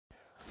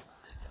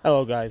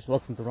Hello guys,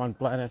 welcome to Run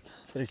Planet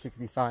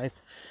 365.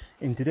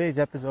 In today's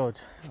episode,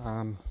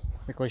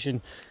 the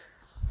question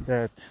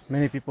that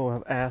many people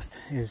have asked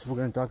is we're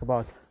going to talk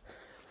about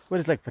what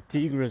is like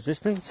fatigue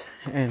resistance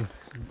and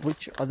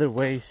which other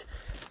ways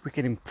we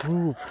can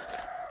improve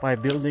by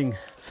building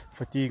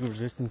fatigue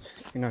resistance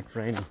in our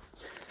training.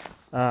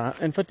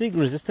 And fatigue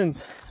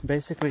resistance,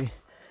 basically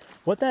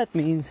what that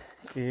means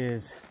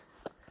is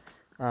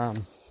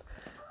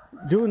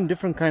doing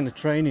different kind of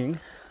training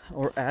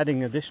or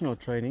adding additional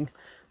training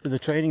to the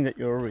training that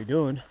you're already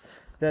doing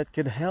that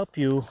could help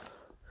you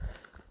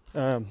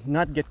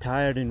not get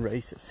tired in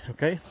races.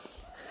 Okay,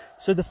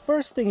 so the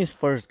first thing is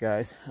first,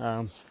 guys.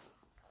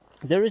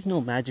 There is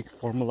no magic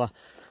formula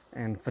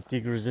and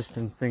fatigue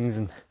resistance things,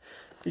 and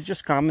it's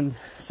just common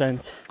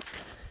sense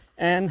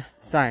and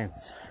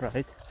science,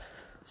 right?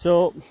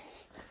 So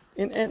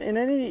in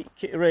any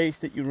race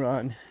that you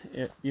run,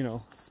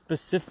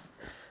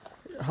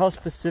 how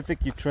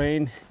specific you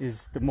train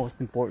is the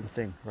most important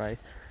thing, right?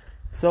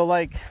 So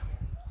like,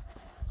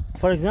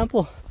 for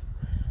example,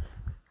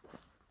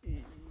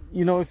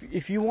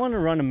 if you want to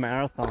run a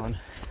marathon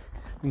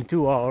in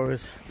 2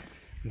 hours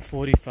and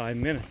 45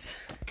 minutes,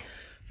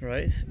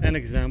 right? An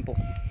example.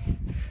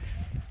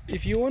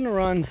 If you want to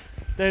run,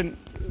 then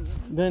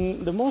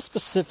the most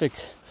specific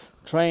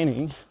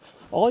training,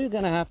 all you're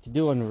gonna have to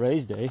do on a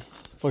race day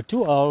for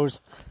 2 hours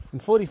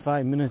and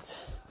 45 minutes,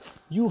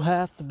 you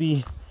have to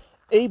be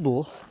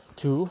able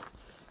to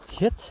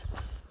hit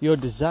your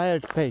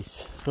desired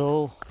pace.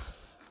 So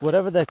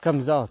whatever that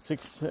comes out,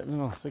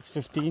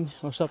 6:15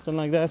 or something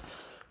like that,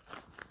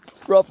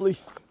 roughly.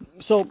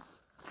 So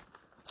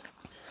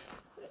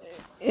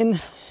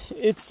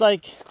it's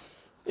like,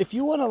 if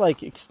you want to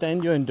like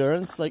extend your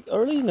endurance, like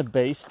early in the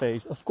base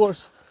phase, of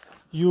course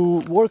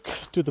you work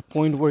to the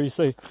point where you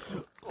say,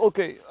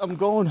 okay, I'm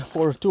going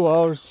for 2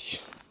 hours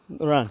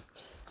run.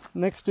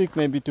 Next week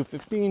maybe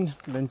 2:15,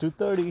 then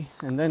 2:30,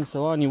 and then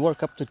so on. You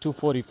work up to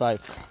 2:45.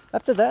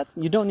 After that,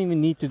 you don't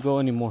even need to go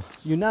anymore.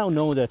 So you now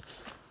know that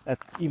at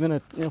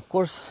of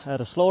course at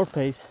a slower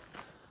pace,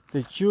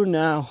 that you're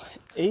now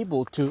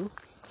able to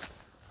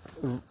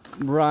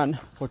run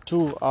for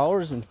 2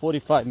 hours and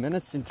 45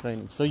 minutes in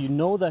training. So you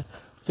know that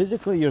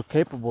physically you're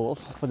capable of,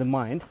 for the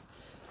mind,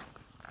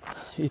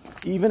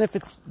 even if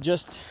it's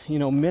just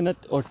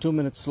minute or 2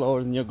 minutes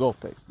slower than your goal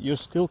pace, you're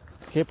still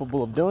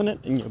capable of doing it,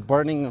 and you're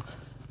burning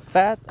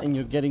fat and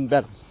you're getting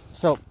better.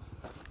 So,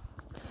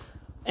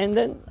 and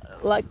then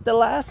like the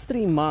last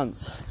 3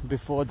 months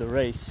before the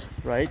race,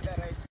 right?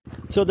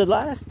 So the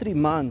last 3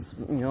 months,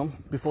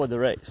 before the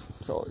race,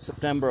 so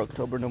September,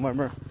 October,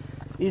 November,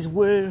 is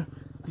where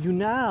you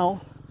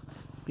now,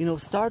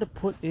 start to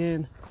put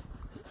in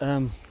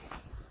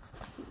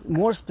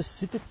more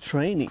specific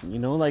training.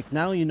 Like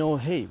now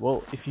hey,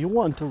 well, if you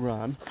want to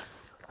run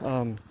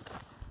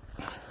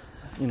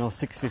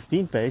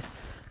 6:15 pace,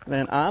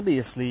 then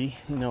obviously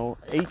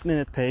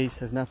 8-minute pace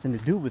has nothing to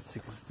do with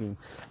 6:15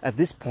 at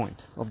this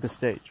point of the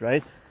stage,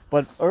 right?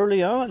 But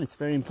early on, it's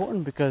very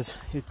important because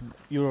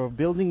you're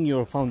building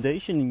your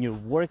foundation and you're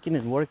working,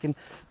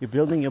 you're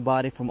building your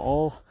body from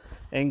all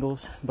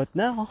angles. But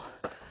now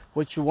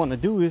what you want to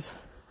do is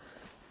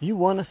you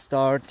want to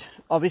start,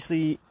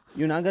 obviously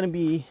you're not going to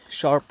be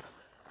sharp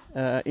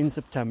in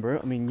September.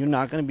 I mean, you're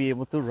not going to be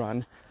able to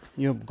run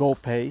your goal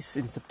pace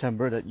in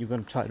September that you're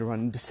going to try to run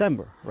in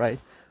December, right?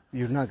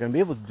 You're not going to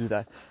be able to do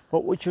that.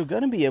 But what you're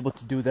going to be able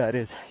to do that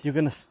is you're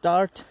going to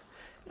start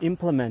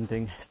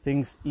implementing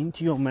things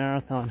into your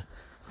marathon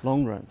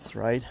long runs,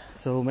 right?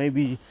 So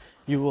maybe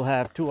you will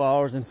have 2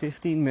 hours and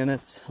 15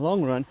 minutes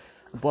long run,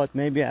 but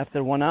maybe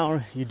after 1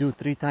 hour you do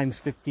 3 times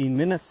 15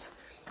 minutes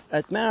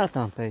at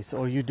marathon pace,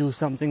 or you do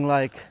something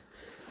like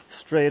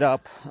straight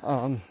up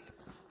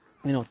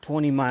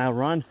 20-mile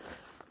run,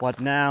 but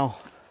now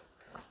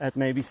at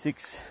maybe at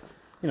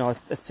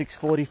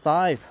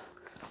 6:45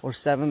 or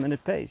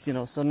 7-minute pace.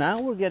 So now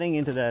we're getting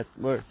into that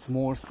where it's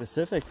more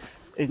specific.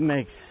 It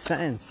makes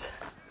sense.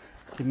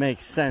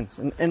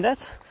 And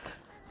that's,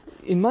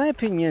 in my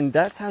opinion,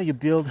 that's how you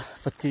build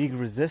fatigue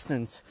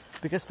resistance,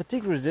 because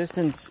fatigue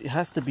resistance, it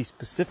has to be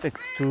specific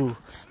to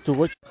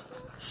what.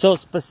 So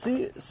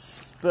fatigue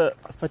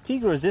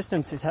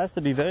resistance, it has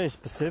to be very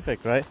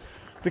specific, right?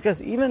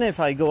 Because even if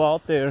I go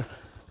out there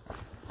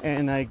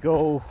and I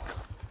go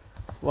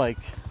like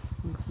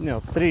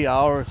 3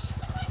 hours,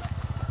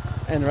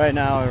 and right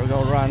now I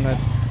go run that,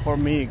 for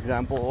me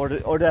example,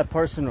 or that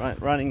person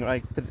running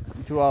like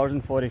 2 hours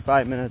and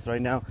 45 minutes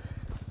right now,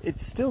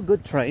 it's still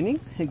good training.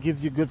 It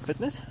gives you good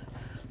fitness,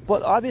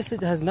 but obviously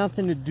it has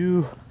nothing to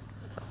do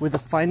with the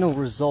final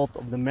result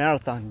of the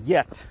marathon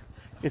yet.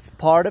 It's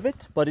part of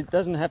it, but it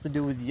doesn't have to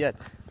do with yet,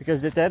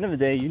 because at the end of the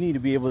day you need to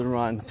be able to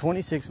run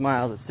 26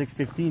 miles at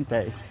 6:15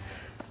 pace.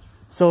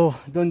 So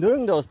then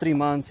during those 3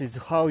 months is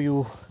how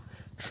you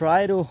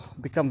try to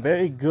become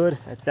very good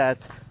at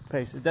that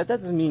pace. That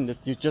doesn't mean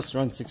that you just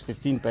run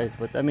 6:15 pace,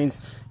 but that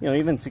means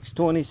even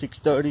 6:20,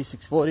 6:30,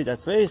 6:40.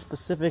 That's very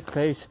specific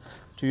pace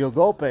to your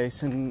goal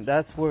pace, and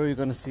that's where you're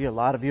going to see a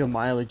lot of your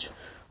mileage,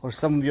 or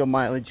some of your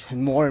mileage,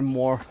 and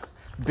more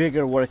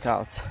bigger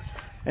workouts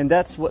and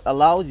that's what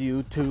allows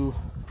you to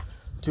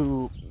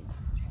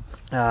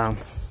um,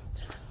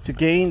 to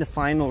gain the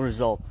final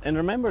result. And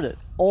remember that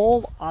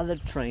all other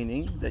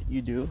training that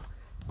you do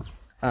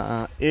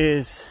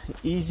is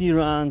easy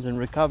runs and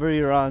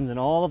recovery runs and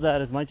all of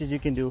that, as much as you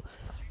can do.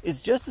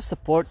 It's just to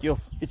support your.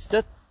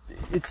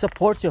 It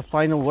supports your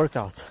final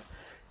workout.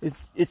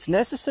 It's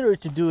necessary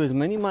to do as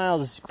many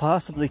miles as you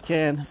possibly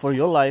can for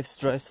your life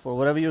stress, for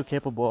whatever you're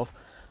capable of,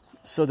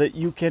 so that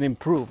you can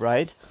improve,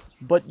 right?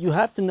 But you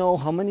have to know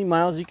how many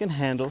miles you can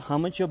handle, how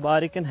much your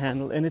body can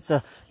handle, and it's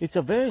a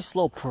very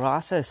slow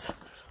process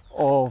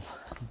of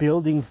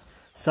building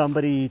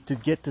somebody to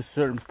get to a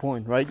certain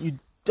point, right? You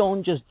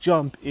don't just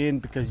jump in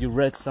because you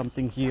read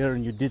something here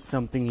and you did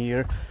something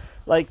here.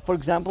 Like, for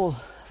example,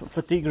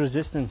 fatigue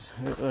resistance,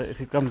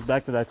 if it comes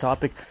back to that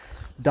topic,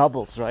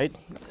 doubles, right?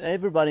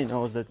 Everybody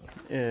knows that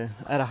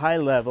at a high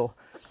level,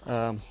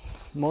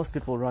 most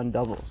people run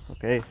doubles,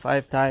 okay?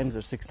 5 times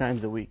or 6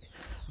 times a week.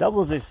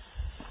 Doubles is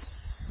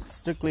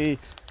strictly,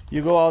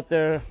 you go out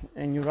there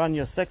and you run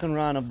your second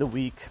run of the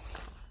week.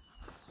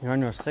 You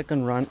run your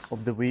second run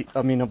of the week,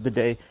 of the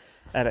day,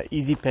 at an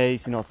easy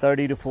pace,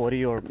 30 to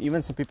 40, or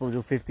even some people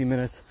do 50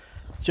 minutes.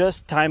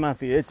 Just time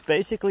off. It's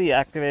basically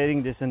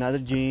activating this another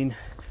gene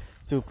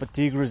to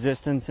fatigue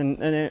resistance, and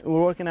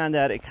we're working on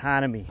that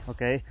economy,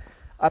 okay?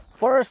 At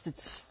first,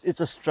 it's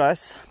a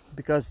stress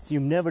because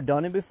you've never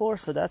done it before,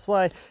 so that's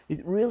why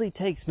it really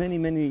takes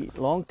many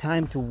long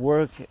time to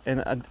work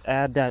and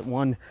add that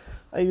one.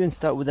 I even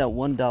start with that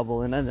one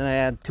double, and then I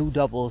add 2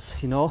 doubles,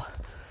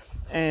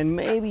 and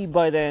maybe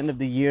by the end of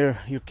the year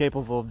you're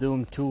capable of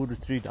doing 2 to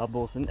 3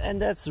 doubles,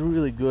 and that's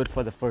really good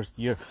for the first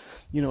year.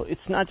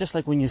 It's not just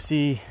like when you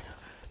see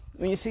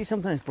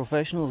sometimes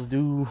professionals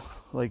do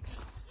like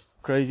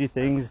crazy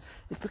things.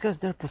 It's because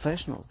they're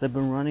professionals. They've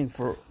been running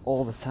for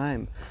all the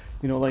time.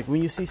 Like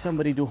when you see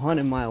somebody do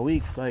 100-mile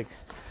weeks, like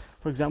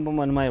for example,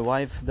 when my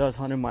wife does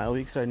 100-mile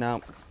weeks right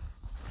now,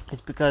 it's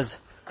because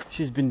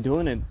she's been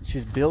doing it.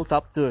 She's built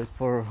up to it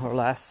for her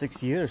last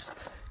 6 years.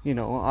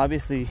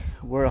 Obviously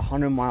we're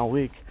 100-mile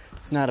week.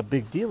 It's not a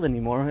big deal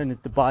anymore, and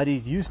the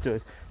body's used to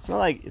it. It's not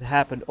like it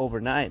happened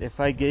overnight. If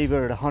I gave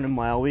her a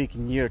 100-mile week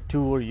in year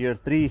 2 or year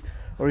 3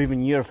 or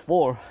even year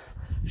 4,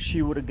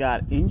 she would have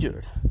got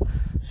injured.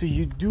 So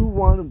you do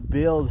want to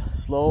build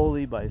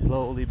slowly by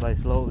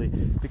slowly,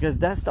 because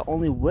that's the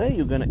only way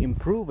you're going to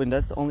improve, and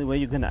that's the only way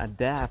you're going to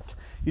adapt.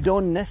 You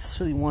don't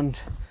necessarily want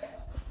to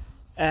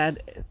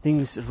add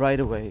things right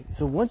away.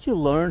 So once you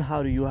learn how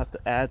you have to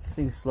add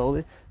things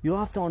slowly, you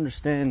have to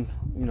understand,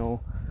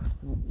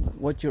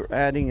 what you're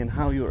adding and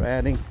how you're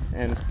adding,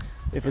 and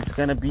if it's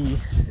going to be,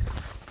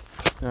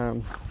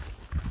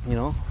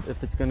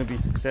 if it's going to be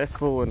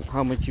successful, and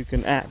how much you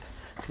can add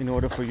in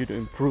order for you to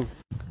improve.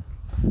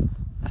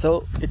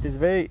 So it is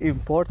very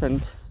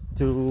important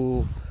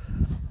to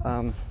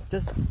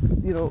just,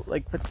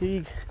 like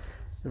fatigue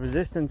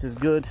resistance is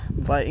good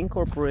by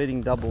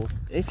incorporating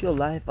doubles. If your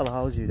life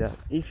allows you that,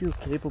 if you're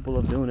capable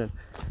of doing it,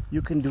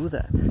 you can do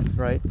that,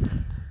 right?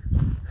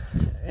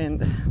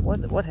 And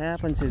what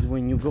happens is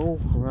when you go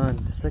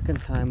run the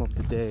second time of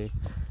the day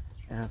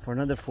for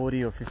another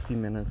 40 or 50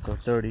 minutes or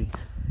 30,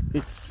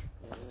 it's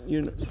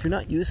if you're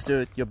not used to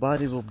it, your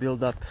body will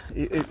build up.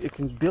 It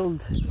can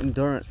build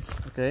endurance,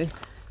 okay?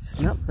 It's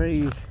not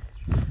very,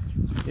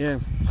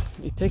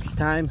 it takes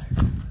time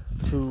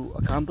to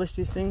accomplish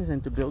these things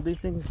and to build these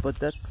things, but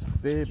that's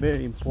very,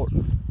 very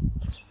important.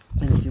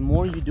 And the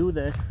more you do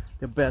that,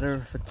 the better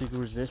fatigue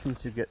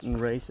resistance you get in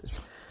races.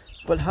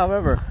 But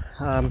however,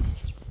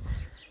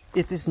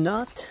 it is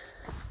not,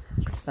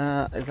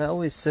 as I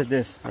always said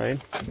this, right?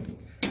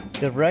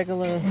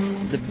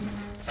 The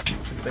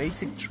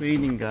basic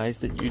training, guys,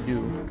 that you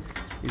do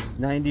is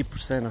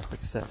 90% of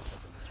success.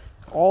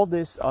 All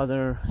this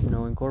other,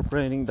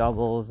 incorporating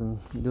doubles and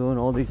doing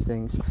all these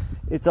things,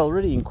 it's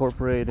already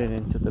incorporated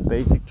into the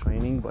basic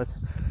training, but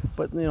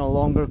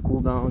longer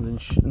cooldowns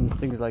and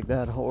things like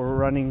that, or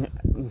running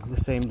the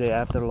same day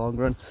after a long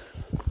run.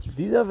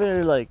 These are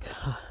very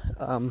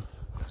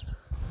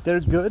they're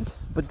good,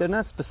 but they're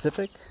not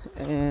specific,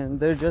 and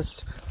they're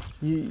just,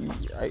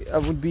 I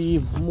would be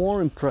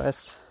more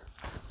impressed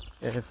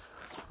if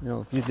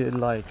you did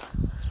like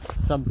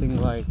something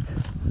like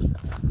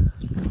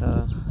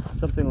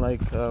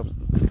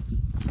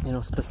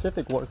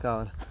specific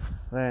workout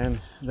than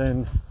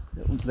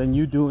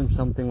you doing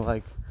something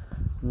like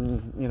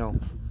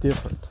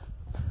different.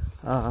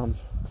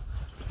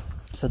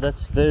 So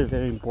that's very,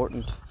 very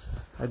important.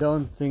 I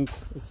don't think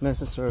it's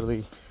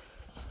necessarily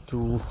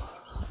to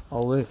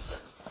always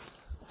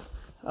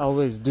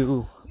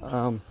do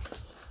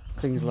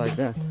things like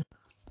that.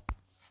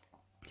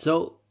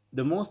 So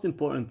the most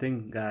important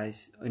thing,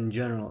 guys, in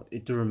general,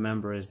 to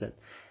remember is that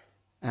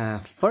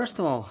first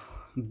of all,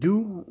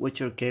 do what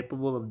you're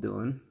capable of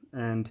doing,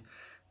 and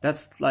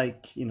that's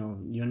like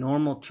your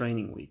normal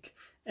training week.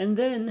 And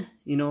then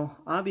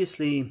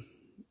obviously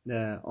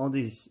all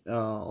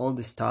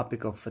this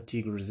topic of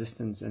fatigue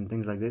resistance and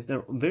things like this,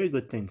 they're very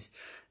good things.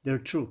 They're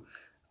true,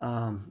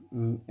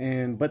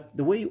 but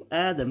the way you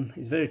add them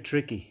is very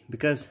tricky,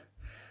 because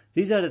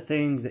These are the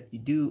things that you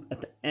do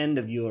at the end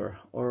of your,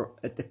 or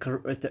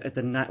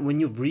when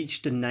you've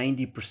reached the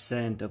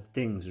 90% of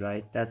things,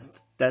 right? That's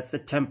the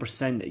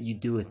 10% that you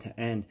do at the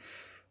end.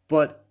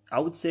 But I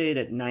would say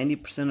that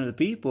 90% of the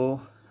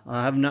people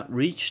have not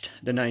reached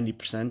the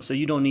 90%, so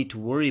you don't need to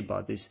worry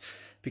about this,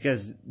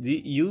 because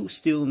you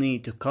still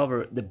need to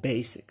cover the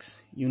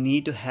basics. You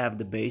need to have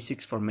the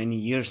basics for many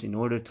years in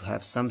order to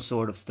have some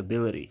sort of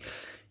stability.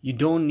 You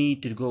don't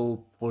need to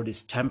go for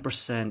this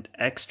 10%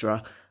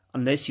 extra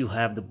unless you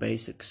have the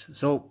basics.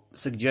 So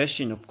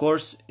suggestion, of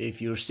course,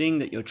 if you're seeing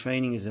that your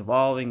training is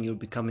evolving, you're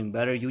becoming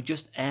better, you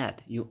just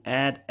add. You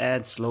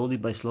add slowly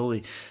by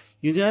slowly.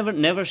 You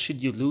never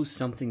should you lose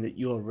something that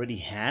you already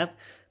have,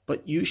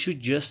 but you should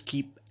just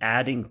keep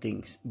adding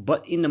things,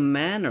 but in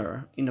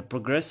a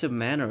progressive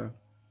manner,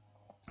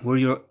 where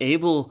you're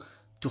able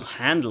to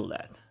handle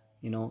that.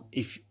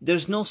 If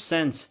there's no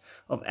sense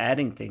of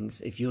adding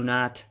things if you're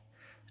not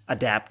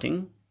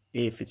adapting.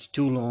 If it's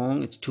too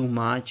long, it's too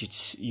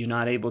much, you're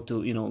not able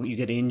to, you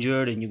get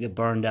injured and you get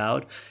burned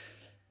out.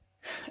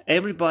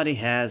 Everybody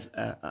has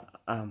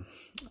a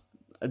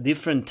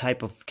different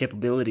type of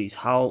capabilities,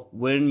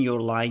 when your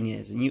line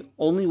is, and the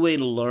only way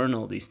to learn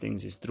all these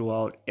things is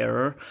throughout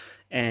error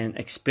and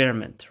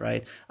experiment,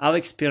 right? I've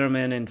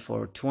experimented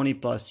for 20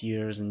 plus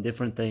years in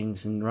different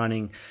things in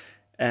running.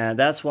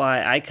 That's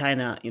why I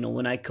kind of,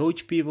 when I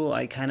coach people,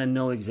 I kind of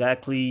know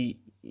exactly,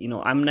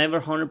 I'm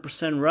never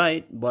 100%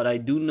 right, but I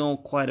do know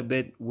quite a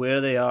bit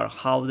where they are,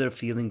 how they're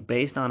feeling,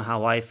 based on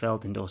how I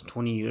felt in those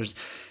 20 years,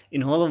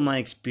 in all of my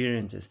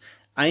experiences.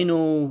 I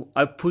know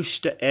I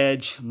pushed the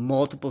edge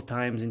multiple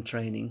times in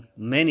training,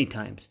 many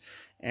times,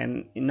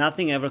 and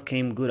nothing ever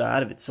came good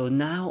out of it. So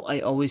now I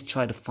always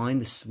try to find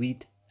the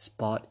sweet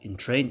spot in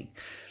training.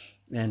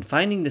 And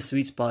finding the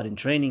sweet spot in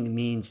training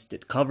means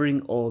that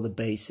covering all the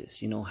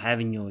bases,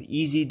 having your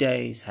easy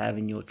days,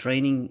 having your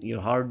training, your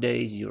hard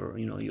days,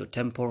 your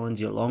tempo runs,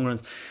 your long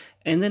runs,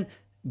 and then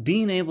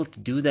being able to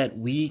do that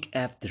week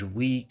after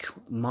week,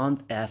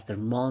 month after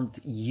month,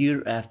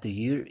 year after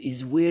year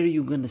is where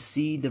you're going to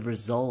see the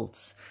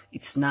results.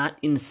 It's not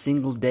in a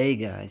single day,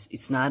 guys.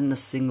 It's not in a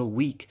single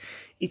week.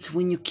 It's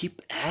when you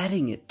keep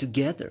adding it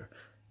together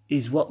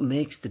is what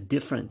makes the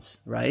difference,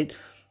 right?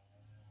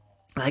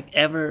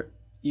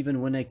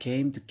 Even when I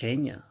came to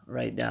Kenya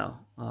right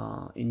now,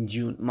 in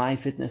June, my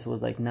fitness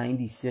was like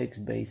 96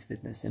 base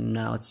fitness, and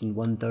now it's in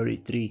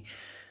 133.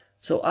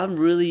 So I'm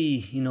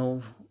really,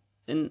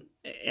 and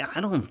I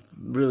don't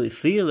really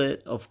feel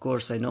it. Of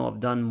course, I know I've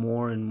done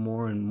more and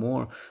more and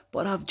more,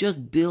 but I've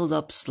just built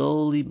up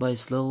slowly by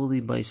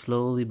slowly by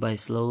slowly by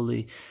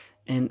slowly.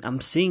 And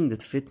I'm seeing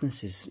that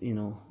fitness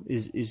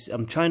is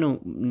I'm trying to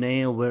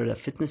nail where the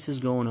fitness is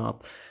going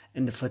up,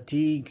 and the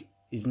fatigue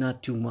is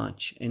not too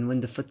much. And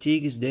when the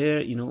fatigue is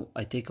there,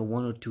 I take a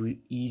 1 or 2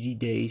 easy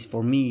days.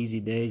 For me, easy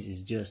days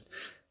is just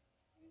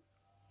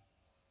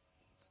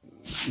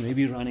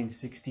maybe running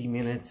 60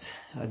 minutes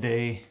a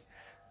day,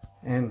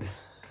 and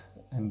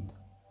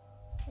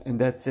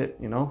that's it.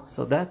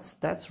 So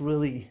that's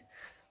really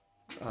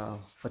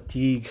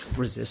fatigue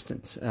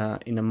resistance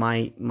in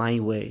my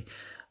way.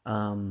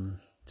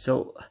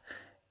 So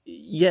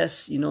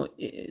yes,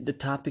 the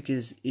topic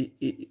is,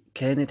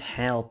 can it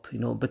help?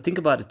 But think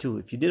about it too.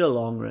 If you did a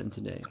long run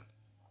today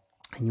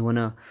and you want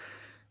to,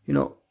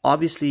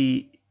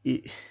 obviously,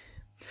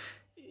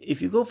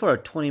 if you go for a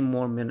 20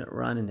 more minute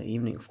run in the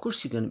evening, of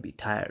course you're going to be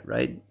tired,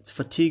 right? It's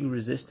fatigue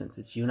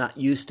resistance. You're not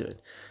used to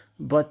it.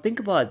 But think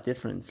about the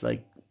difference.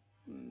 Like,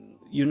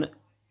 you're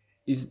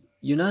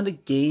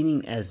not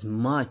gaining as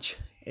much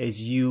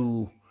as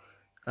you're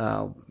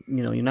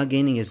not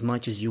gaining as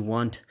much as you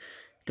want.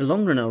 The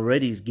long run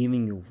already is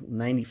giving you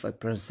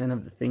 95%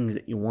 of the things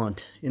that you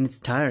want, and it's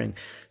tiring.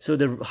 So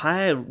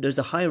there's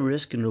a high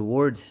risk and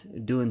reward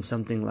doing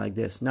something like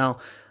this. Now,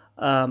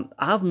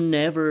 I've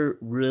never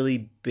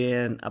really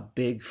been a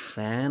big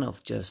fan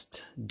of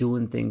just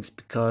doing things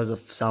because of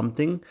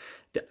something.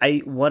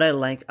 What I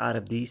like out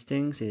of these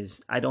things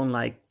is, I don't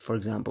like, for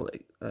example,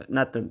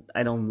 not that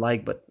I don't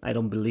like, but I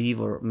don't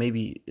believe, or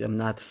maybe I'm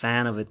not a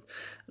fan of it.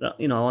 I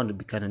want to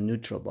be kind of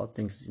neutral about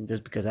things.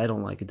 Just because I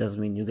don't like it doesn't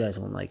mean you guys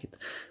won't like it.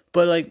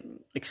 But like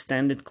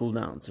extended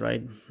cooldowns,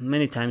 right?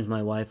 Many times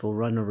my wife will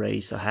run a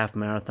race, a half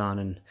marathon,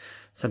 and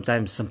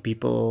sometimes some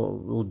people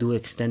will do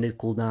extended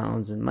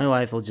cooldowns, and my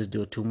wife will just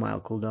do a 2 mile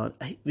cooldown.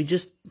 We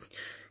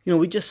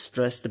just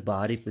stress the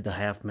body for the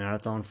half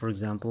marathon, for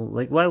example.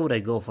 Like, why would I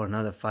go for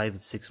another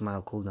 5-6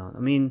 mile cooldown? I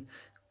mean,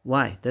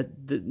 why? That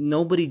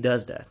nobody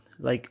does that.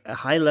 Like,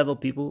 high level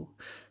people,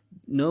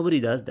 nobody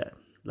does that.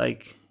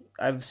 Like,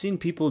 I've seen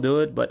people do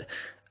it, but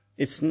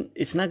it's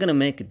not gonna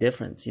make a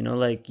difference.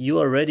 Like,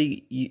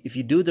 if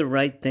you do the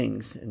right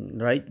things and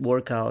right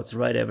workouts,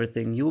 right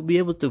everything, you will be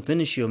able to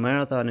finish your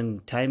marathon in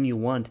the time you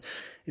want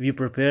if you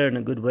prepare in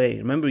a good way.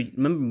 Remember,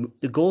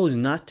 the goal is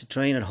not to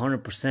train at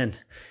 100%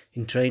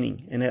 in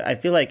training. And I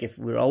feel like if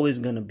we're always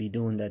gonna be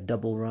doing that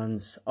double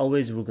runs,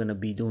 always we're gonna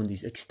be doing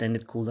these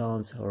extended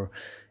cooldowns, or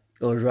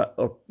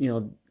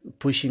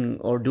pushing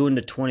or doing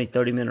the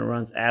 20-30 minute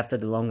runs after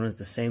the long runs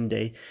the same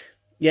day,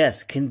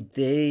 Yes, can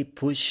they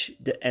push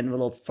the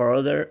envelope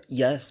further?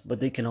 Yes, but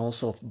they can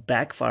also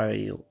backfire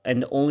you.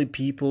 And the only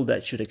people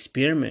that should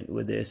experiment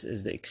with this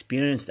is the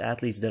experienced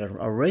athletes that are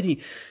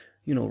already,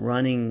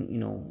 running,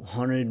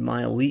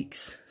 100-mile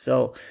weeks.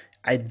 So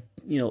I,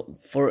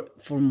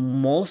 for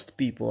most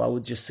people, I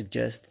would just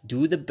suggest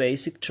do the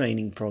basic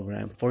training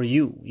program for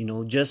you.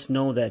 Just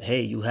know that,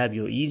 hey, you have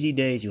your easy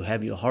days, you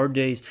have your hard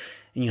days,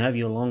 and you have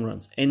your long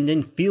runs, and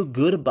then feel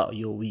good about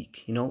your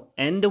week.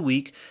 End the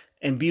week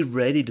and be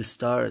ready to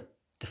start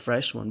the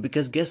fresh one.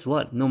 Because guess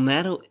what? No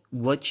matter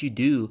what you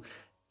do,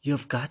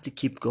 you've got to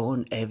keep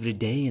going every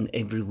day and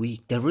every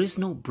week. There is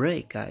no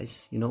break,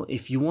 guys.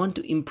 If you want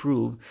to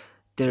improve,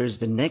 there's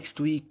the next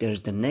week,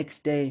 there's the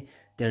next day,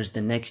 there's the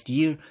next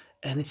year,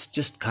 and it's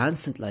just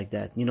constant like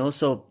that.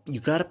 So you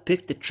got to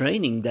pick the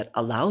training that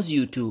allows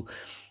you to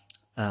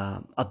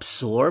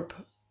absorb.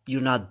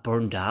 You're not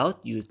burned out,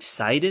 you're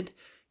excited,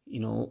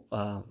 you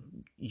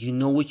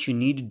know what you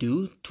need to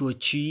do to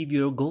achieve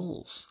your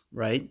goals,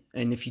 right?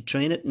 And if you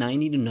train at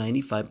 90 to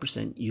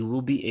 95%, you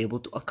will be able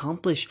to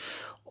accomplish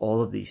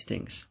all of these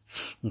things.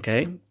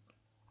 Okay,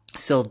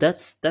 so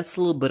that's a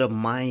little bit of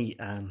my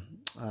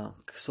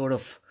sort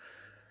of,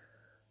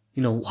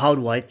 how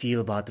do I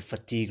feel about the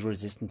fatigue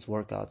resistance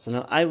workouts.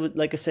 And I would,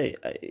 like I say,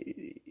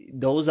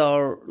 those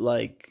are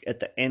like at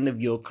the end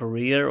of your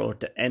career or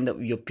the end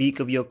of your peak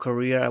of your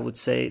career. I would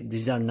say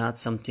these are not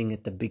something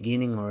at the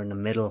beginning or in the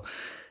middle.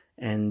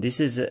 And this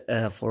is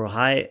for a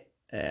high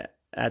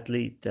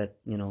athlete that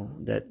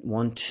that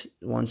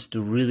wants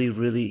to really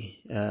really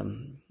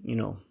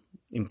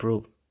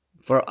improve.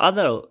 For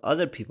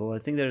other people, I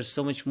think there's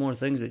so much more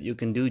things that you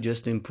can do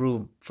just to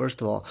improve.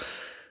 First of all,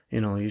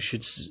 you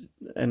should,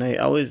 and I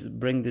always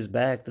bring this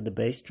back to the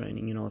base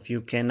training. If you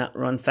cannot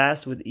run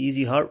fast with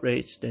easy heart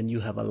rates, then you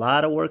have a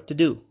lot of work to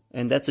do,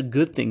 and that's a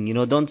good thing.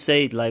 Don't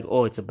say it like,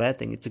 oh, it's a bad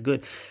thing. It's a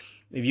good.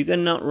 If you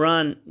cannot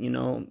run,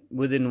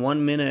 within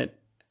 1 minute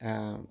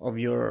of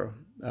your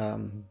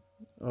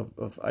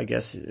of I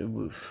guess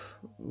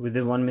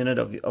within 1 minute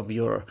of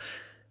your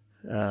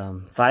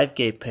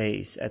 5K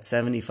pace at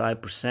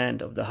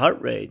 75% of the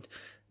heart rate,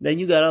 then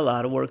you got a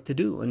lot of work to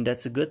do, and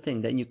that's a good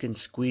thing. Then you can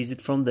squeeze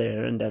it from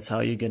there, and that's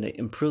how you're gonna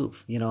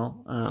improve.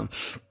 And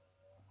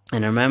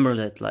remember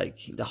that, like,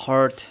 the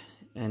heart,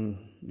 and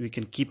we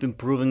can keep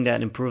improving,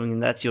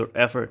 and that's your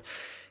effort.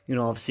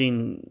 I've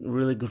seen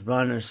really good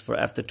runners for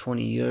after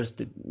 20 years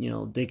that,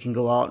 they can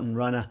go out and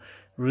run a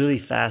really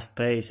fast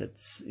pace at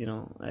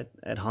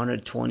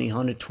 120,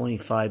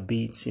 125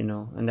 beats,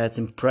 and that's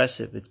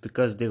impressive. It's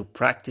because they're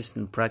practiced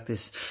and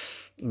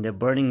they're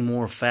burning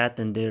more fat,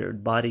 and their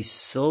body's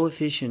so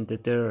efficient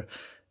that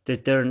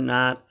they're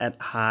not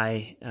at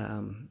high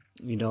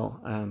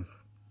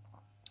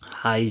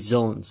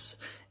zones.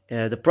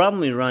 The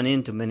problem we run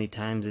into many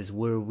times is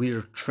where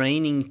we're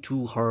training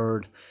too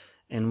hard,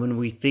 and when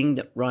we think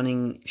that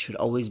running should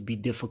always be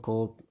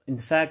difficult. In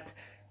fact,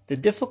 the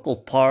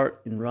difficult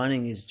part in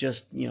running is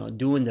just,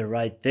 doing the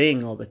right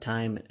thing all the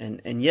time.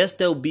 And yes,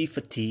 there'll be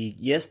fatigue.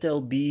 Yes, there'll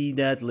be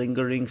that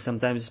lingering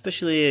sometimes,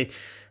 especially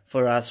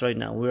for us right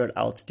now. We're at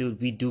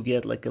altitude. We do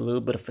get like a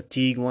little bit of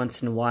fatigue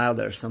once in a while.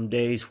 There are some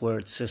days where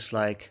it's just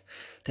like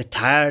the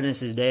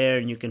tiredness is there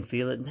and you can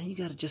feel it. And then you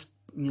got to just,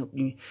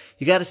 you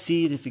got to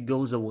see it if it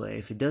goes away.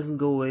 If it doesn't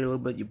go away a little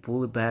bit, you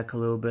pull it back a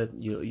little bit.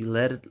 You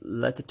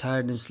let the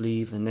tiredness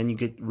leave, and then you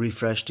get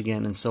refreshed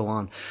again, and so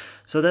on.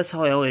 So that's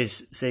how I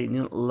always say,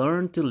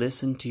 learn to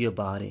listen to your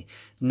body.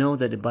 Know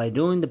that by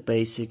doing the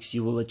basics,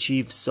 you will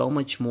achieve so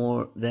much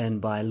more than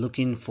by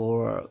looking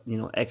for,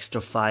 extra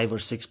 5 or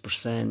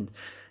 6%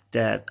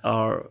 that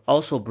are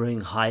also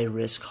bring high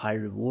risk, high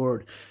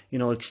reward.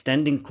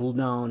 Extending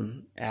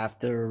cooldown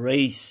after a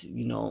race,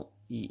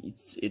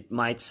 it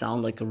might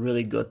sound like a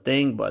really good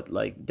thing, but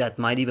like that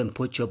might even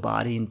put your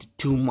body into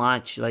too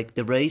much. Like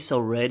the race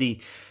already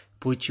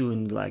put you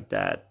in like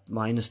that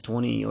minus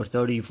 20 or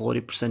 30,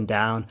 40%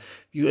 down.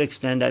 You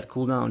extend that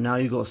cooldown, now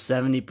you go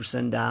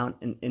 70% down,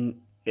 and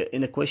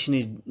the question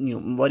is,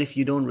 what if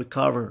you don't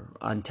recover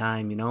on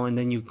time, and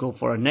then you go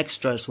for a next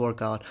stress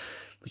workout,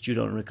 but you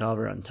don't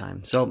recover on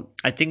time. So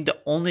I think the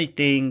only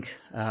thing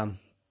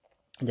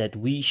that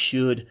we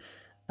should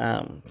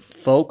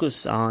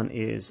focus on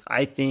is,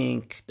 I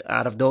think,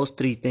 out of those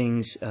three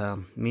things,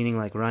 meaning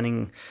like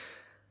running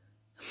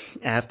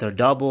after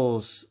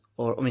doubles,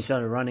 or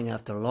running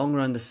after a long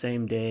run the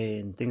same day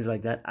and things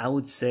like that, I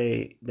would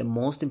say the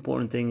most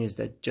important thing is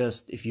that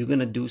just if you're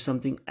gonna do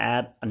something,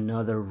 add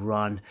another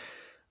run,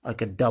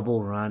 like a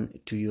double run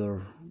to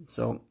your.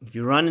 So if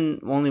you're running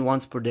only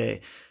once per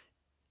day,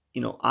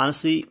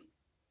 honestly,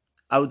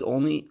 I would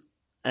only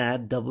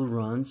add double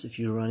runs if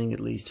you're running at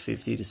least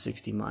 50 to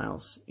 60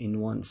 miles in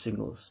one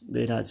singles.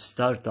 Then I'd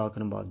start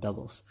talking about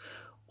doubles.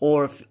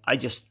 Or if I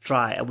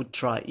would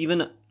try.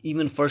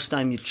 Even first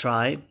time you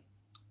try,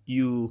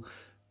 you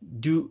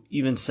do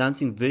even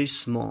something very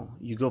small.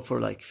 You go for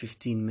like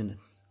 15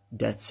 minutes.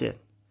 That's it.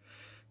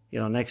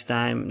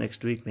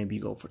 Next week, maybe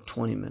you go for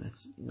 20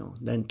 minutes,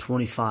 then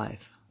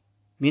 25.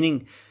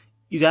 Meaning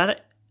you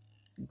gotta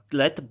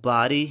let the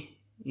body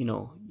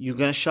you're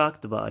going to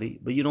shock the body,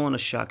 but you don't want to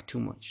shock too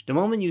much. The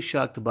moment you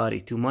shock the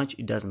body too much,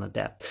 it doesn't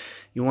adapt.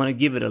 You want to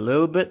give it a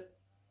little bit.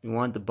 You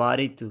want the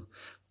body to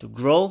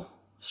grow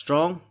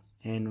strong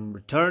and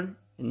return,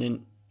 and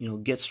then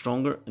get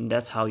stronger, and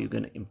that's how you're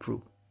going to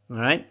improve. All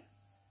right.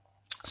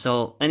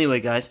 So anyway,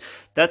 guys,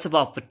 that's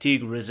about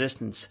fatigue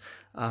resistance.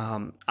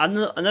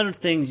 Another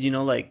things,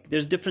 like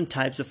there's different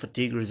types of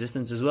fatigue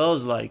resistance, as well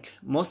as like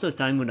most of the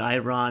time when I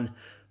run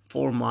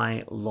for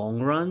my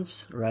long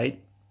runs,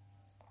 right?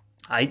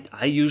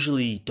 I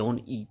usually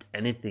don't eat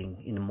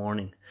anything in the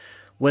morning,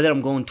 whether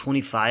I'm going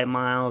 25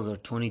 miles or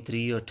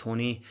 23 or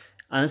 20.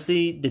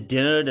 Honestly, the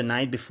dinner the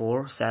night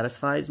before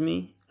satisfies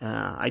me.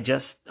 I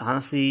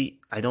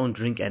don't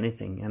drink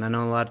anything. And I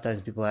know a lot of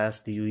times people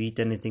ask, do you eat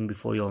anything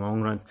before your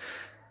long runs?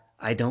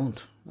 I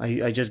don't.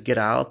 I just get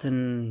out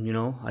and,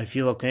 I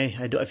feel okay.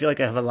 I feel like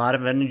I have a lot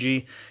of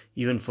energy,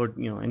 even for,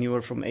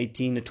 anywhere from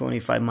 18 to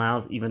 25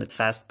 miles, even at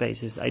fast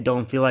paces. I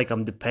don't feel like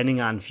I'm depending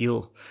on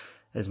fuel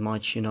as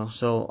much,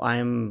 So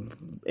I'm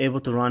able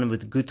to run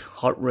with good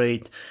heart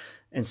rate.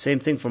 And same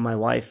thing for my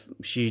wife.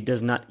 She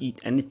does not eat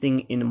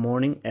anything in the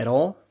morning at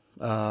all.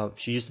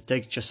 She used to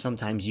take just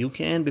sometimes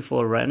UCAN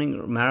before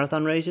running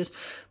marathon races.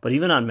 But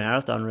even on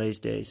marathon race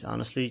days,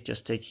 honestly,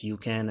 just takes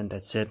UCAN and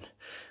that's it.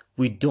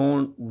 We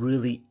don't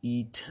really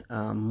eat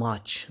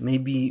much.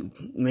 Maybe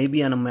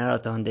on a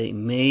marathon day,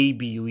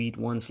 maybe you eat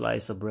one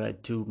slice of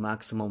bread, two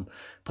maximum,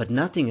 but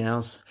nothing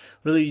else.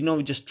 Really,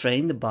 we just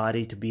train the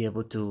body to be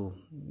able to,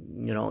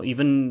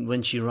 even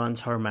when she runs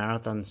her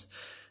marathons,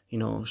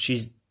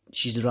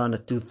 she's run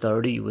at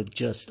 2:30 with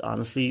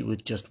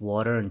just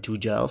water and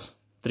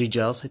three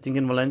gels, I think,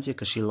 in Valencia,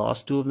 because she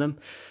lost two of them.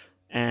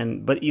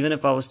 But even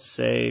if I was to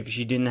say, if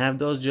she didn't have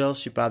those gels,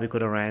 she probably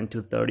could have ran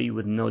 2:30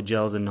 with no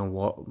gels and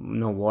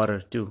no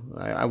water too.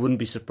 I wouldn't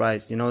be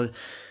surprised.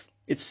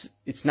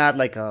 It's not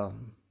like uh,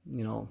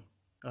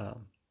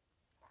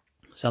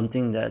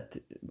 something that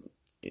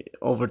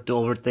to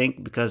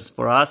overthink, because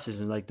for us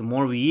is like the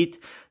more we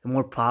eat, the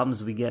more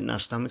problems we get in our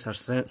stomachs. Our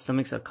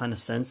stomachs are kind of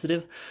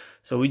sensitive,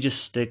 so we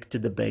just stick to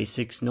the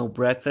basics. No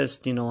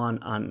breakfast,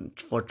 on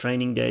for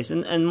training days,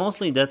 and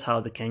mostly that's how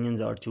the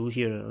Kenyans are too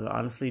here.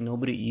 Honestly,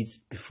 nobody eats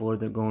before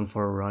they're going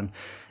for a run.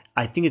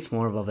 I think it's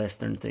more of a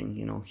Western thing.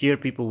 Here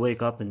people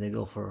wake up and they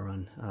go for a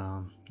run.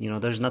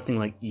 There's nothing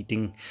like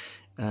eating.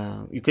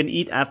 You can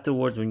eat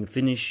afterwards when you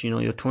finish,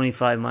 your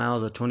 25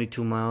 miles or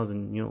 22 miles,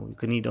 and you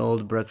can eat all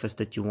the breakfast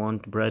that you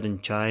want, bread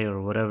and chai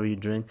or whatever you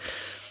drink.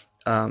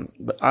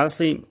 But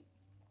honestly,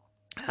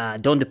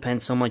 don't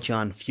depend so much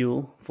on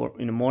fuel for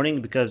in the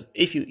morning, because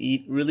if you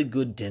eat really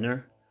good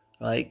dinner,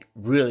 like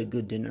really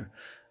good dinner,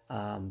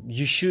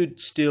 you should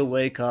still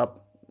wake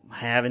up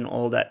having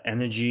all that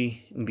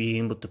energy and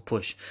being able to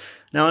push.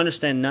 Now, I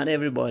understand not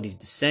everybody's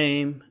the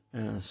same.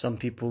 Some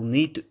people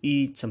need to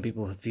eat. Some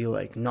people feel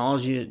like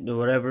nausea or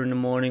whatever in the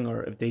morning,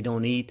 or if they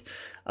don't eat.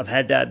 I've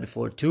had that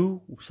before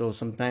too. So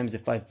sometimes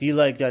if I feel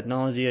like that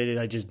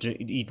nausea, I just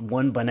eat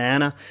one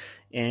banana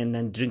and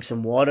then drink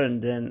some water,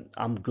 and then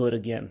I'm good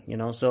again,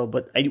 So,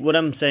 but what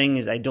I'm saying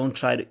is I don't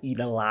try to eat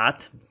a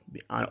lot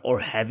or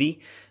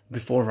heavy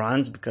before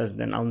runs, because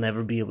then I'll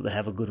never be able to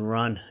have a good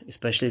run,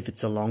 especially if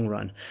it's a long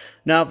run.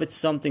 Now, if it's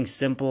something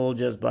simple,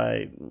 just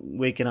by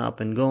waking up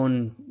and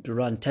going to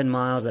run 10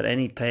 miles at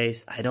any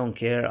pace, I don't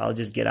care. I'll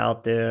just get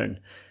out there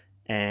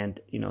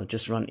and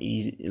just run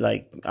easy.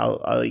 Like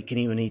I can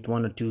even eat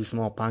one or two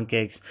small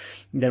pancakes,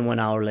 then 1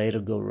 hour later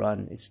go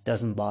run. It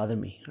doesn't bother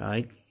me,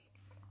 right?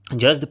 It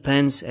just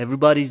depends.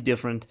 Everybody's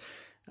different.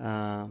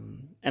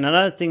 And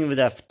another thing with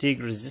that fatigue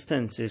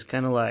resistance is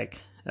kind of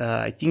like,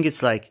 I think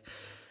it's like,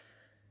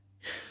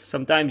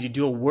 sometimes you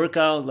do a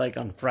workout like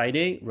on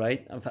Friday,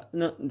 right?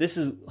 No, this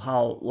is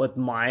what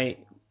my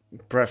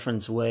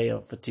preference way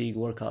of fatigue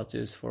workouts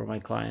is for my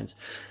clients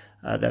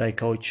that I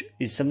coach,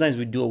 is sometimes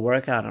we do a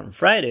workout on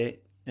Friday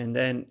and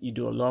then you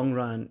do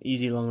a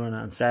easy long run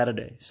on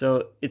Saturday.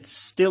 So it's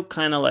still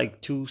kind of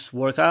like two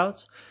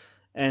workouts,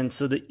 and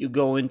so that you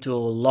go into a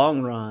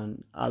long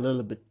run a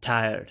little bit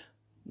tired,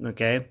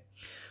 okay?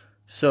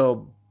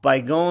 So by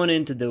going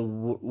into the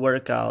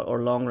workout or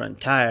long run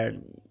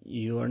tired,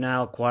 you are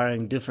now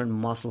acquiring different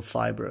muscle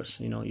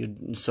fibers.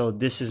 So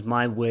this is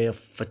my way of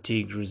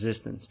fatigue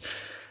resistance.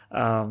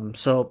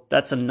 So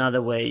that's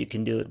another way you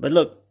can do it. But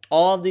look,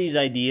 all of these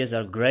ideas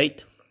are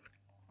great.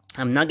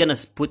 I'm not gonna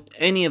put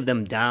any of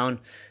them down,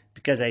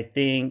 because I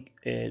think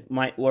it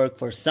might work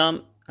for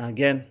some.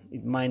 Again,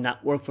 it might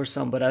not work for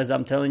some, but as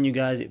I'm telling you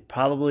guys, it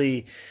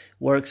probably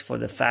works for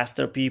the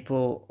faster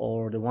people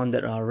or the one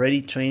that are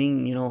already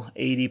training,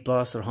 80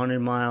 plus or 100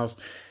 miles.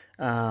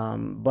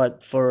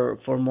 But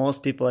for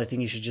most people, I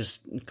think you should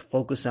just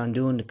focus on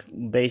doing the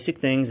basic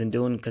things and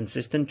doing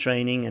consistent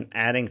training and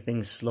adding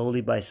things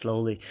slowly by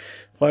slowly.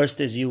 First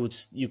is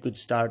you could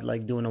start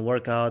like doing a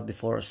workout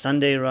before a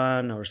Sunday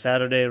run or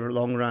Saturday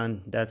long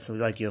run. That's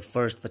like your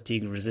first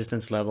fatigue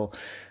resistance level.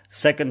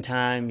 Second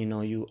time,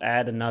 you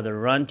add another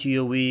run to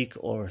your week,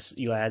 or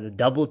you add a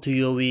double to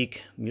your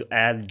week. You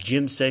add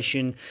gym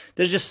session.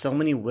 There's just so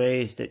many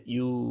ways that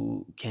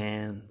you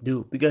can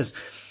do, because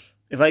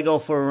if I go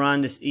for a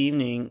run this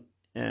evening,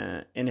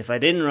 and if I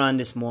didn't run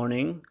this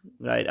morning,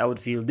 right, I would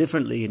feel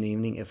differently in the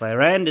evening. If I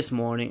ran this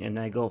morning and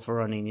I go for a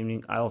run in the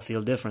evening, I'll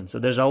feel different. So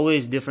there's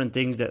always different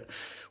things that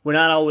we're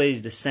not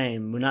always the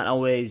same. We're not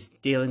always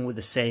dealing with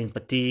the same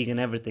fatigue and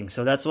everything.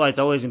 So that's why it's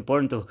always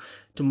important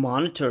to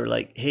monitor,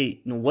 like,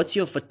 hey, what's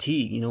your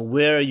fatigue?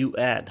 Where are you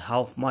at?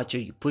 How much are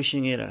you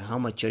pushing it, or how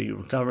much are you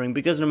recovering?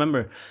 Because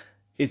remember,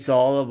 it's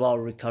all about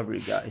recovery,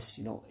 guys.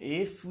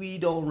 If we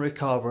don't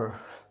recover,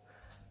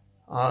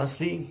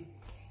 honestly,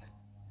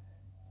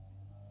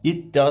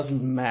 it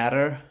doesn't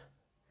matter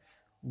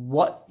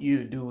what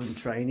you do in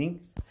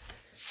training.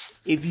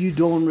 If you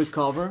don't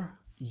recover,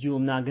 you're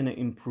not going to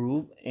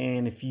improve.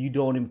 And if you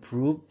don't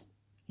improve,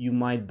 you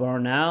might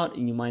burn out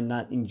and you might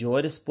not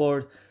enjoy the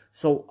sport.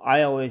 So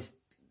I always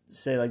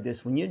say like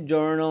this: when you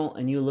journal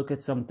and you look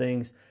at some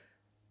things,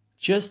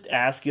 just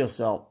ask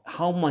yourself,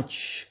 how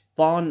much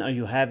fun are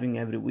you having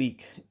every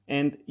week?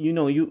 And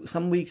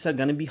some weeks are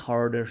going to be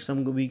harder,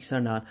 some weeks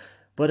are not.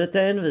 But at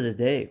the end of the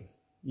day,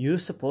 you're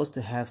supposed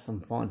to have some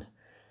fun.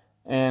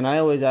 And I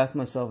always ask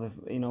myself,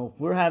 if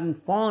we're having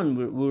fun,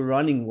 we're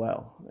running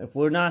well. If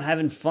we're not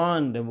having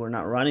fun, then we're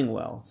not running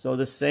well. So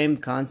the same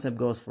concept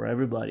goes for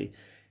everybody.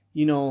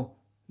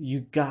 You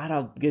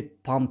gotta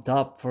get pumped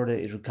up for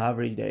the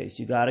recovery days.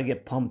 You gotta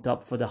get pumped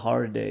up for the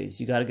hard days.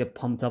 You gotta get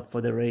pumped up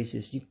for the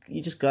races.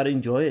 You just gotta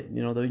enjoy it,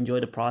 to enjoy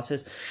the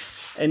process.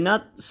 And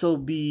not so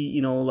be,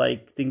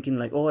 like thinking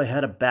like, oh, I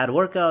had a bad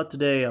workout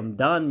today, I'm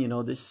done,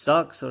 this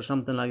sucks or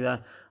something like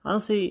that.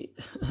 Honestly,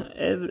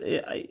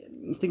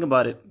 think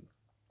about it.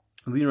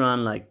 We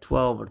run like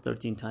 12 or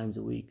 13 times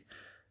a week.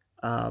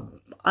 Out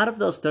of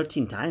those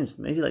 13 times,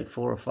 maybe like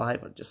 4 or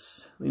 5 are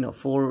just,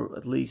 4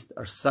 at least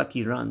are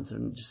sucky runs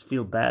and just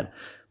feel bad.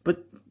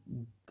 But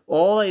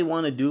all I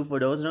want to do for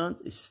those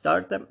runs is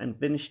start them and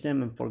finish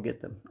them and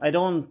forget them. I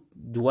don't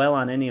dwell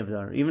on any of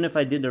them. Even if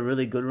I did a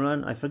really good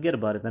run, I forget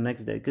about it the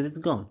next day because it's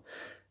gone.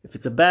 If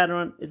it's a bad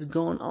run, it's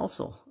gone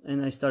also.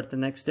 And I start the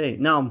next day.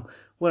 Now,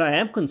 what I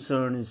am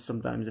concerned is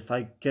sometimes if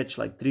I catch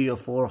like 3 or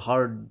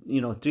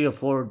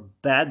 4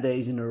 bad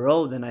days in a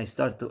row, then I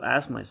start to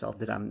ask myself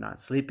that I'm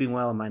not sleeping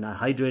well. Am I not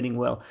hydrating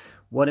well?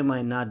 What am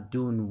I not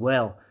doing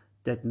well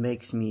that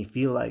makes me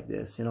feel like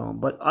this?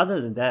 But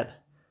other than that,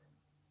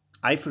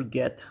 I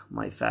forget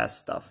my fast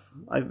stuff.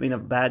 I've been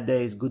of bad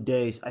days, good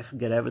days. I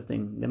forget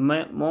everything. The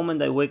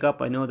moment I wake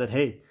up, I know that,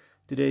 hey,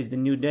 today's the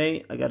new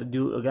day. I gotta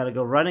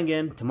go run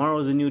again.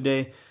 Tomorrow's a new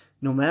day.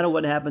 No matter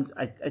what happens,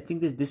 I think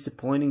this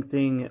disappointing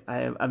thing,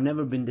 I've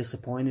never been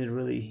disappointed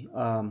really.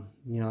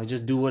 I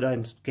just do what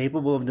I'm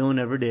capable of doing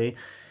every day.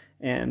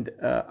 And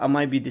I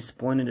might be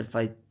disappointed if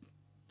I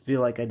feel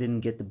like I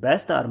didn't get the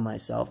best out of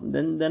myself.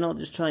 Then I'll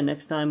just try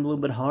next time a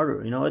little bit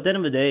harder. At the end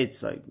of the day,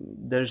 it's like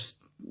there's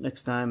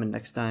next time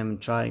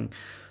and trying.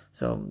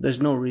 So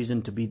there's no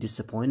reason to be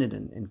disappointed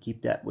and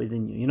keep that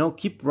within you.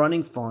 Keep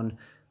running fun.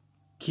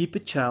 Keep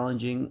it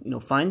challenging,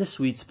 find the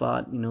sweet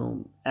spot,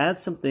 add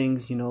some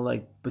things,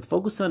 but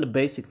focus on the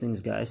basic things,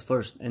 guys,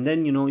 first. And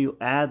then, you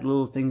add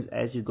little things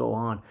as you go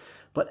on.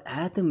 But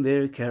add them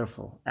very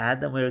careful.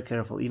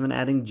 Even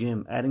adding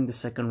gym, adding the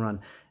second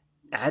run.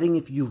 Adding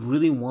if you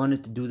really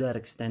wanted to do that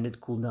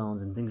extended cool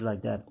downs and things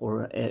like that.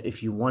 Or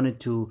if you wanted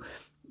to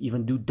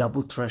even do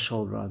double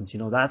threshold runs,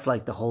 that's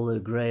like the holy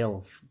grail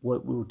of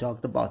what we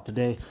talked about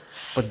today.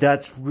 But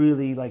that's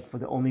really like for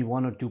the only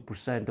 1 or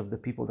 2% of the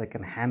people that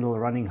can handle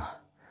running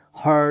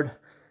hard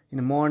in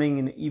the morning,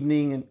 in the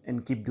evening,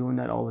 and keep doing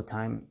that all the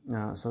time.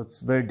 So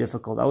it's very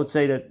difficult. I would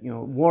say that,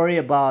 worry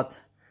about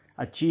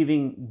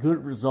achieving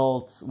good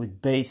results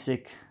with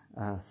basic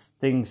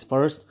things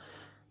first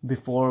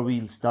before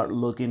we start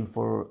looking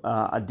for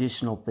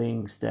additional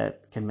things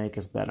that can make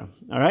us better.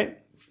 All right.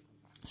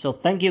 So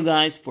thank you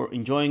guys for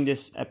enjoying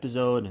this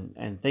episode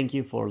and thank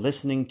you for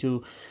listening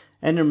to.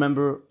 And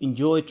remember,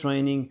 enjoy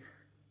training.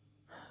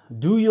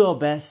 Do your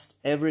best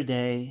every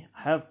day.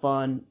 Have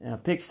fun.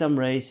 Pick some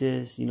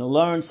races.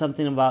 Learn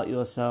something about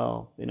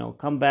yourself.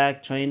 Come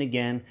back, train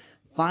again.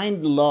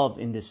 Find love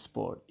in this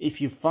sport. If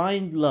you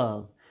find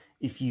love,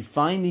 if you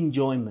find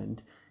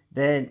enjoyment,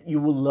 then you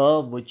will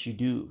love what you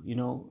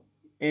do.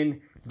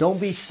 And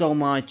don't be so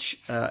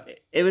much.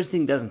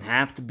 Everything doesn't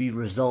have to be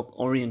result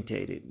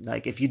orientated.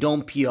 Like if you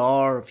don't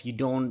PR, if you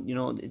don't,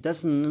 it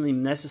doesn't really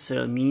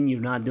necessarily mean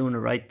you're not doing the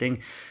right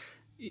thing.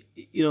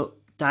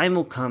 Time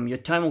will come. Your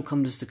time will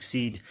come to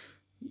succeed.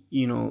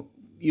 You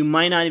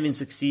might not even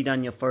succeed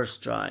on your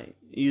first try.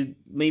 You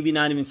maybe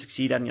not even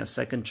succeed on your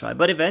second try.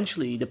 But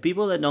eventually, the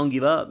people that don't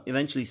give up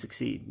eventually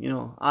succeed.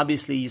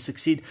 Obviously you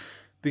succeed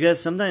because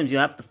sometimes you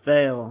have to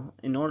fail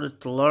in order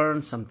to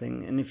learn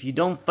something. And if you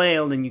don't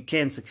fail, then you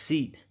can't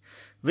succeed.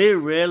 Very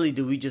rarely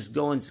do we just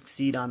go and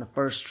succeed on the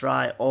first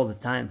try all the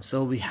time.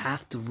 So we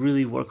have to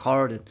really work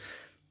hard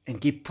and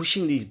keep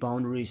pushing these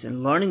boundaries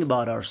and learning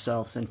about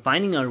ourselves and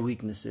finding our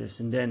weaknesses.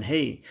 And then,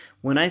 hey,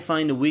 when I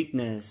find a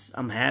weakness,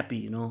 I'm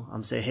happy,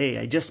 I'm saying, hey,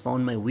 I just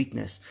found my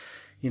weakness.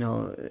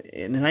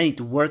 and I need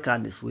to work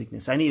on this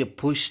weakness. I need to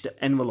push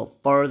the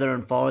envelope farther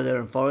and farther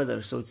and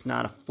farther, so it's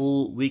not a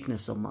full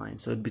weakness of mine,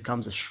 so it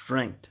becomes a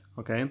strength.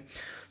 Okay,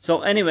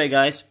 so anyway,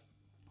 guys,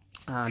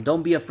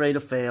 don't be afraid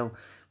to fail.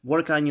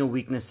 Work on your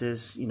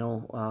weaknesses,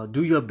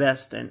 do your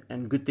best,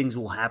 and good things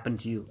will happen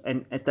to you.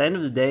 And at the end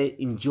of the day,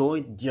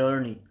 enjoy the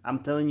journey. I'm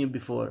telling you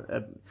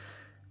before,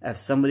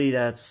 as somebody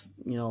that's,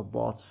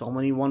 bought so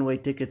many one-way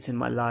tickets in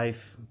my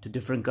life to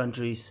different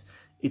countries,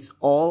 it's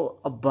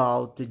all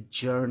about the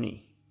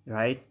journey,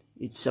 right?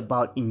 It's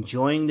about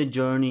enjoying the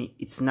journey.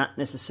 It's not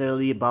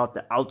necessarily about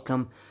the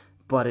outcome,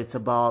 but it's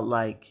about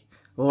like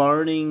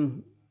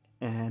learning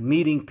and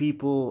meeting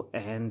people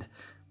and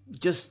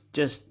just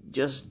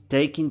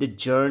taking the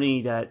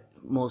journey that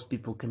most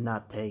people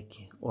cannot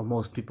take, or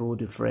most people would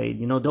be afraid.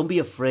 Don't be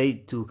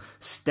afraid to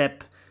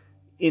step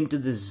into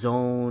the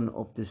zone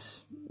of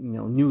this,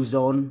 new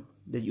zone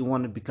that you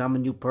want to become a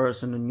new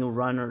person, a new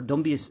runner.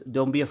 Don't be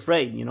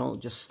afraid,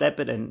 just step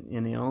it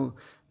and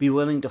be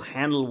willing to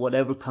handle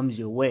whatever comes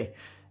your way.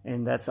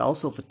 And that's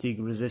also fatigue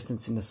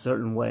resistance in a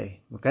certain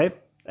way. Okay?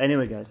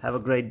 Anyway, guys, have a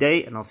great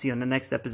day, and I'll see you on the next episode.